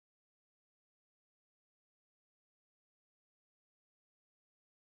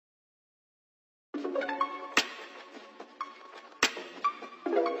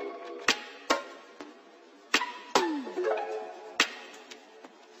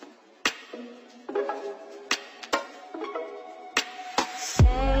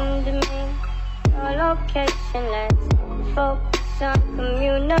location. Let's focus on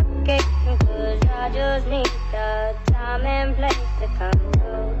communication, 'cause I just need the time and place to come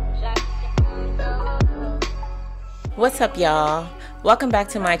through. What's up, y'all? Welcome back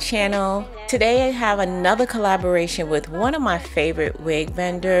to my channel. Today I have another collaboration with one of my favorite wig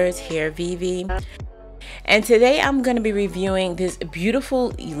vendors, Hairvivi. And today I'm going to be reviewing this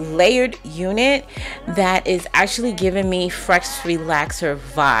beautiful layered unit that is actually giving me fresh relaxer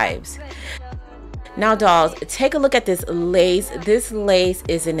vibes. Now dolls, take a look at this lace. This lace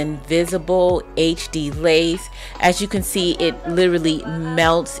is an invisible HD lace. As you can see, it literally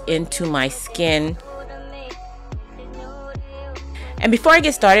melts into my skin. And before I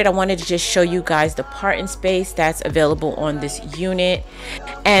get started, I wanted to just show you guys the parting space that's available on this unit.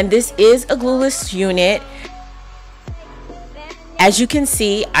 And this is a glueless unit. As you can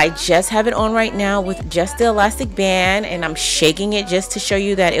see, I just have it on right now with just the elastic band, and I'm shaking it just to show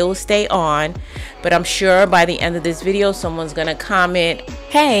you that it will stay on. But I'm sure by the end of this video, someone's gonna comment,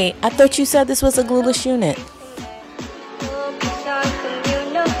 "Hey, I thought you said this was a glueless unit."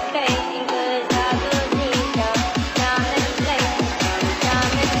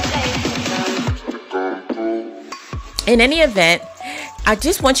 In any event, I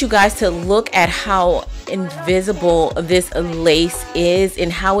just want you guys to look at how invisible this lace is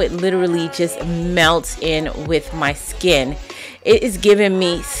and how it literally just melts in with my skin. It is giving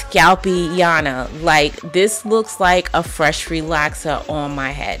me scalpy Yana. Like, this looks like a fresh relaxer on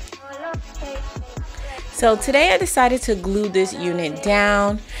my head. So today I decided to glue this unit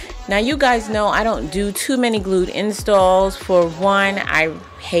down. Now you guys know I don't do too many glued installs. For one, I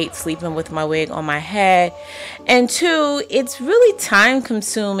hate sleeping with my wig on my head, and two, it's really time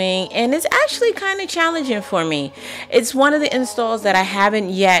consuming and it's actually kind of challenging for me. It's one of the installs that I haven't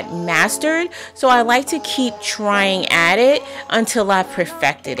yet mastered, so I like to keep trying at it until I've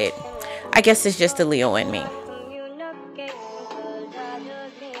perfected it. I guess it's just a Leo in me.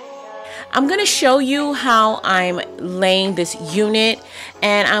 I'm going to show you how I'm laying this unit,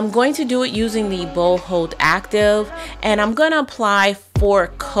 and I'm going to do it using the Bow Hold Active, and I'm going to apply 4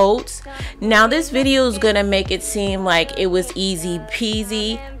 coats. Now this video is going to make it seem like it was easy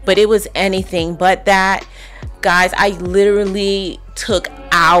peasy, but it was anything but that. Guys, I literally took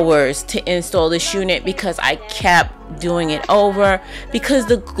hours to install this unit because I kept doing it over because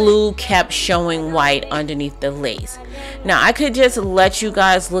the glue kept showing white underneath the lace. Now I could just let you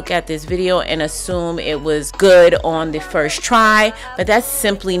guys look at this video and assume it was good on the first try, but that's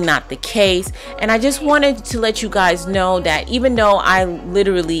simply not the case. And I just wanted to let you guys know that even though I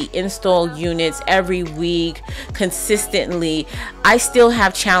literally install units every week consistently, I still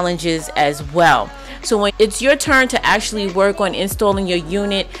have challenges as well. So when it's your turn to actually work on installing your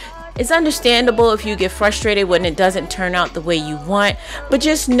unit, it's understandable if you get frustrated when it doesn't turn out the way you want, but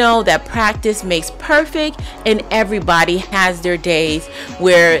just know that practice makes perfect, and everybody has their days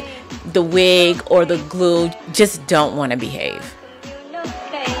where the wig or the glue just don't want to behave.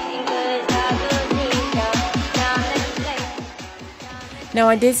 Now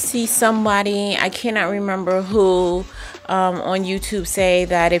I did see somebody, I cannot remember who, on YouTube say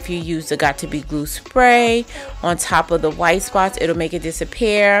that if you use the Got2B Glue spray on top of the white spots, it'll make it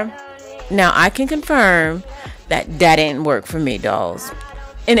disappear. Now I can confirm that that didn't work for me, dolls.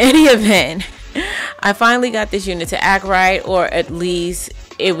 In any event, I finally got this unit to act right, or at least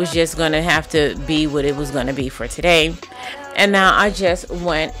it was just gonna have to be what it was gonna be for today. And now I just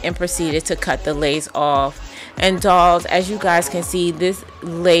went and proceeded to cut the lace off. And dolls, as you guys can see, this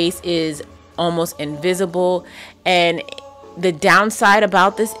lace is almost invisible, and the downside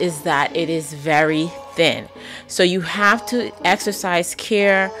about this is that it is very thin, so you have to exercise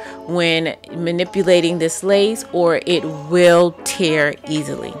care when manipulating this lace or it will tear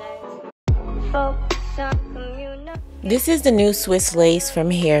easily. This is the new Swiss lace from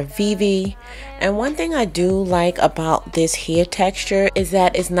Hairvivi, and one thing I do like about this hair texture is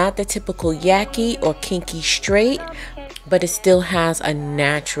that it's not the typical Yaki or kinky straight, but it still has a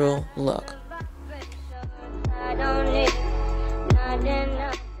natural look.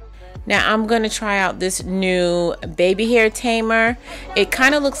 Now I'm going to try out this new baby hair tamer. It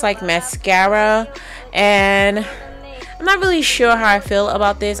kind of looks like mascara, and I'm not really sure how I feel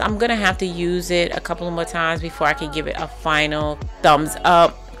about this. I'm going to have to use it a couple more times before I can give it a final thumbs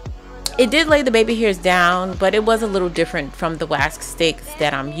up. It did lay the baby hairs down, but it was a little different from the wax sticks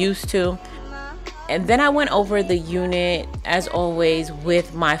that I'm used to. And then I went over the unit, as always,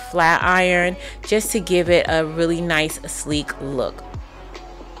 with my flat iron just to give it a really nice sleek look.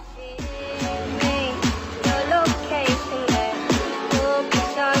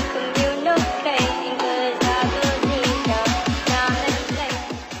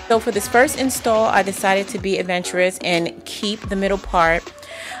 So for this first install, I decided to be adventurous and keep the middle part,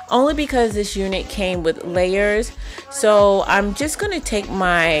 only because this unit came with layers. So I'm just going to take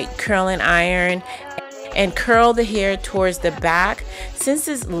my curling iron and curl the hair towards the back. Since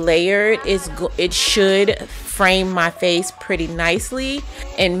it's layered, it should frame my face pretty nicely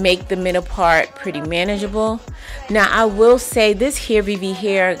and make the middle part pretty manageable. Now I will say this Hairvivi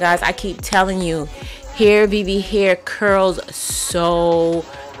hair, guys, I keep telling you, Hairvivi hair curls so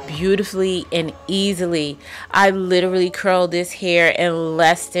beautifully and easily. I literally curled this hair in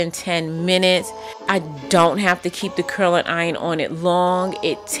less than 10 minutes. I don't have to keep the curling iron on it long.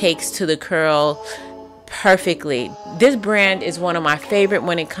 It takes to the curl perfectly. This brand is one of my favorite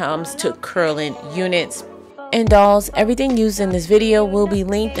when it comes to curling units. And dolls, everything used in this video will be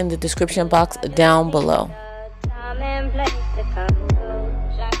linked in the description box down below.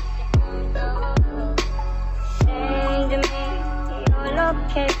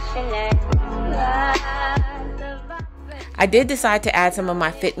 I did decide to add some of my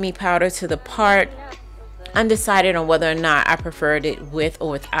Fit Me powder to the part. Undecided on whether or not I preferred it with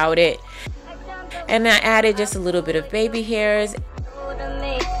or without it. And I added just a little bit of baby hairs.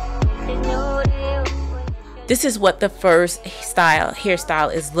 This is what the first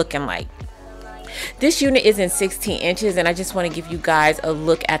hairstyle is looking like. This unit is in 16 inches, and I just want to give you guys a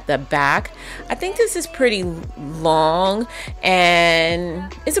look at the back. I think this is pretty long,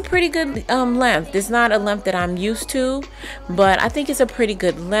 and it's a pretty good length. It's not a length that I'm used to, but I think it's a pretty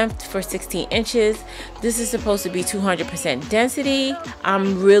good length for 16 inches. This is supposed to be 200% density.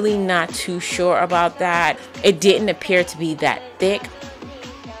 I'm really not too sure about that. It didn't appear to be that thick.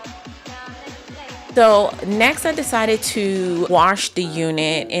 So next I decided to wash the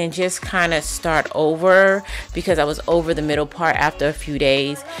unit and just kind of start over, because I was over the middle part after a few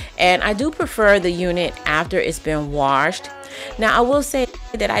days, and I do prefer the unit after it's been washed. Now I will say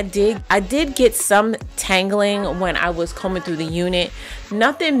that I did get some tangling when I was combing through the unit.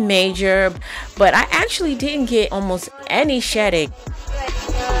 Nothing major, but I actually didn't get almost any shedding.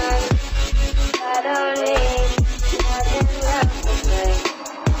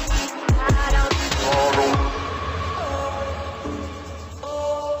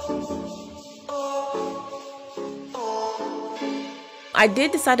 I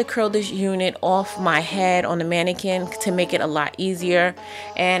did decide to curl this unit off my head on the mannequin to make it a lot easier,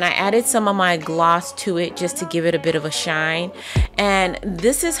 and I added some of my gloss to it just to give it a bit of a shine. And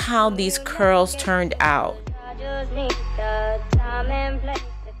this is how these curls turned out.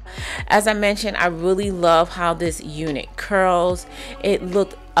 As I mentioned, I really love how this unit curls. It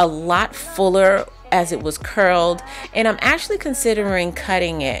looked a lot fuller as it was curled, and I'm actually considering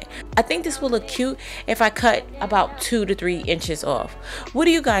cutting it. I think this will look cute if I cut about 2 to 3 inches off. What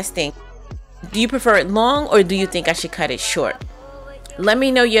do you guys think? Do you prefer it long, or do you think I should cut it short? Let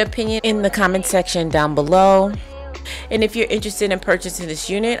me know your opinion in the comment section down below. And if you're interested in purchasing this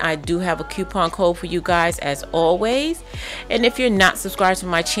unit, I do have a coupon code for you guys as always. And if you're not subscribed to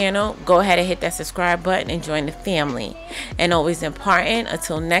my channel, go ahead and hit that subscribe button and join the family. And always important,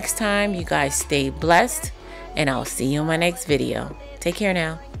 until next time, you guys stay blessed, and I'll see you in my next video. Take care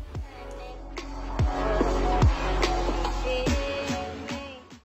now.